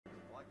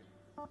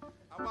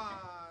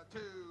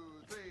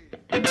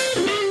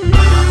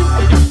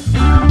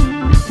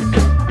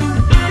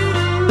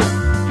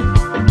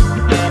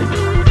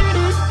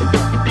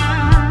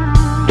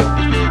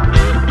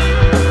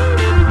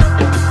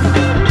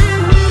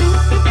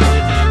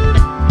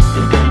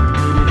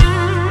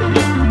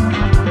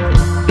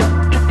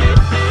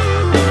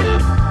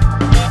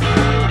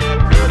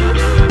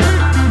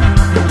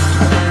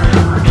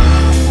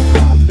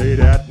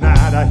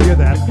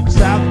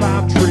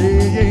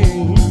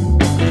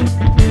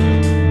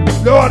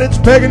Lord, it's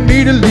begging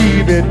me to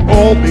leave it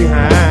all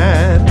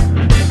behind.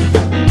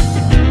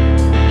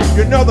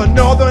 You know the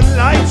northern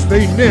lights,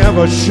 they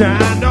never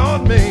shine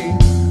on me.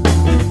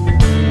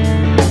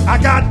 I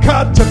got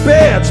cut to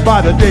beds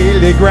by the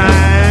daily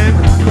grind.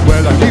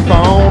 Well, I keep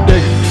on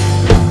digging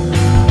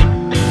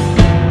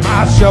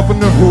myself in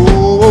the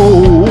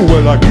hole.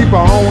 Well, I keep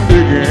on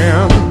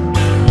digging.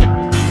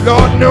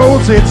 Lord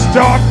knows it's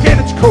dark and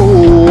it's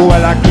cold.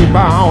 Well, I keep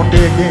on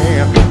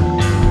digging.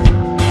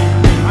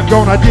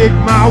 Gonna dig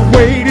my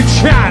way to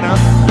China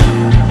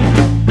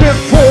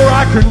before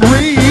I can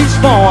reach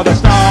for the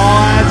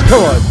stars,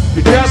 'cause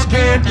you just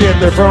can't get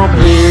there from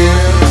here.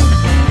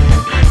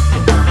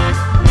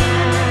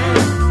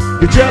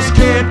 You just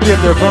can't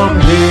get there from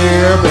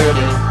here,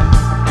 baby.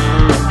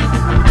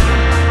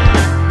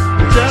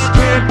 You just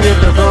can't get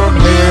there from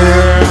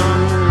here.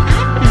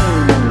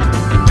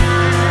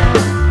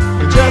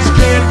 You just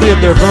can't get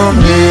there from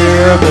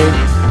here,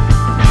 baby.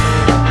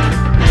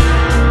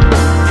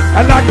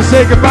 I'd like to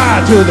say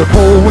goodbye to the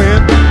cold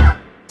wind.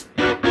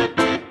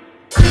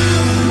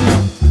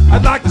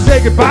 I'd like to say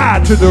goodbye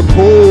to the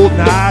cold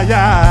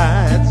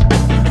nights.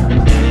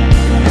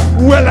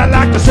 Well, I'd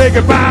like to say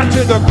goodbye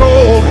to the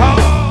cold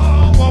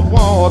hard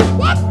water.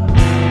 What?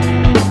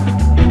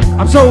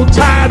 I'm so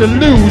tired of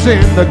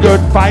losing the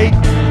good fight,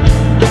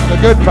 the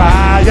good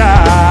fight.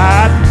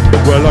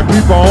 Well, I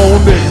keep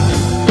on digging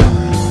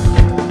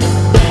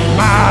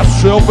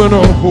myself in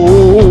a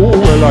hole.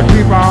 Well, I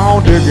keep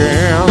on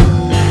digging.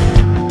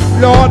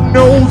 Lord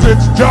knows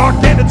it's dark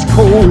and it's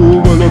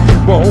cold. Well, I'll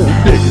keep on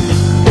digging.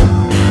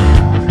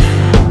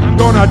 I'm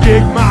gonna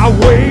dig my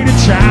way to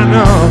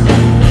China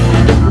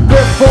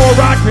before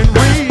I can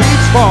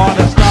reach for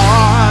the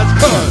stars,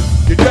 'cause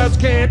you just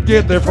can't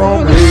get there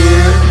from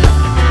here.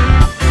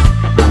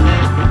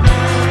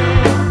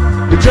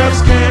 You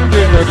just can't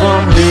get there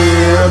from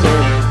here,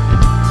 baby.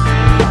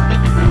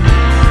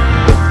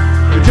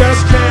 You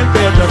just can't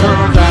get there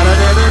from here.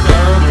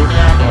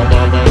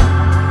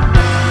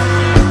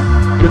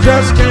 You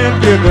just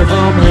can't get there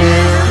from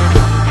here.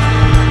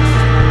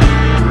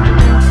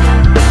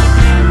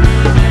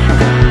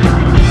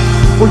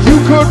 Well, you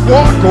could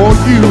walk or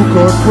you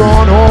could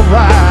run or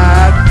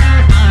ride,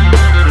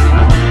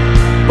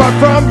 but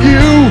from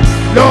you,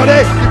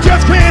 Lordy, you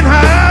just can't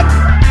hide.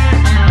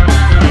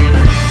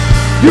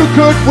 You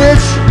could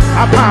wish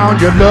upon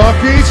your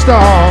lucky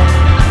star,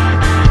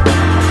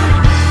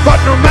 but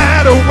no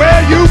matter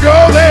where you go,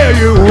 there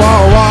you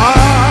are.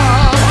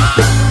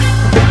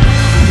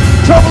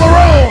 Trouble the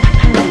road.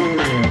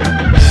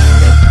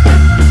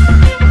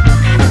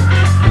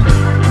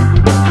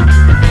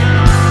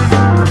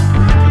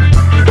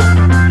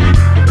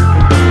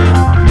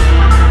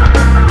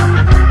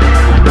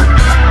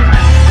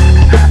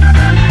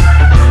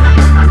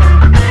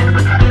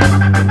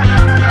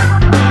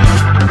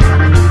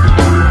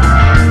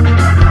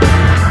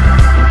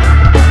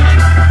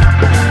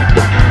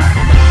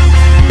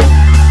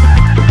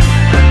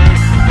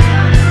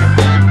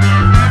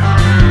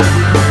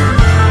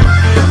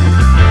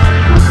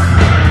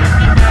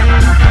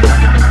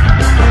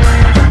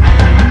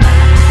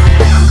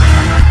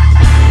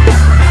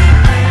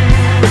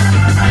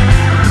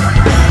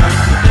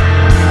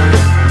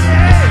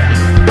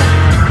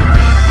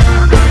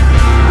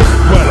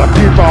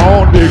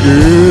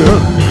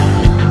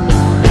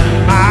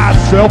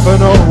 Myself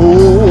in a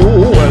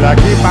hole. Well, I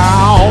keep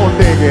on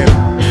digging.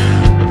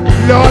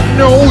 Lord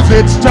knows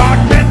it's dark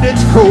and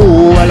it's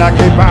cold. Well, I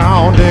keep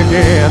on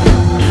digging.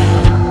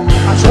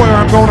 I swear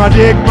I'm gonna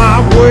dig my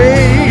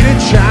way to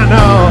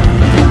China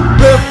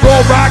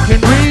before I can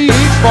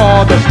reach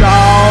for the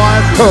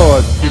stars,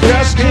 'cause you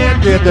just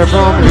can't get there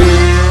from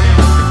here.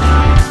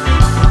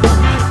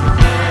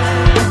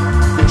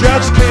 You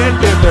just can't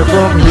get there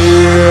from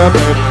here,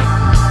 baby.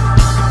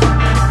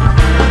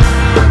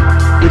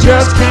 You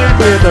just can't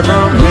get there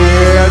from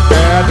here.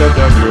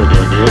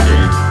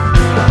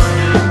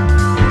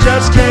 You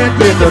just can't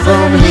get there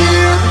from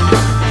here.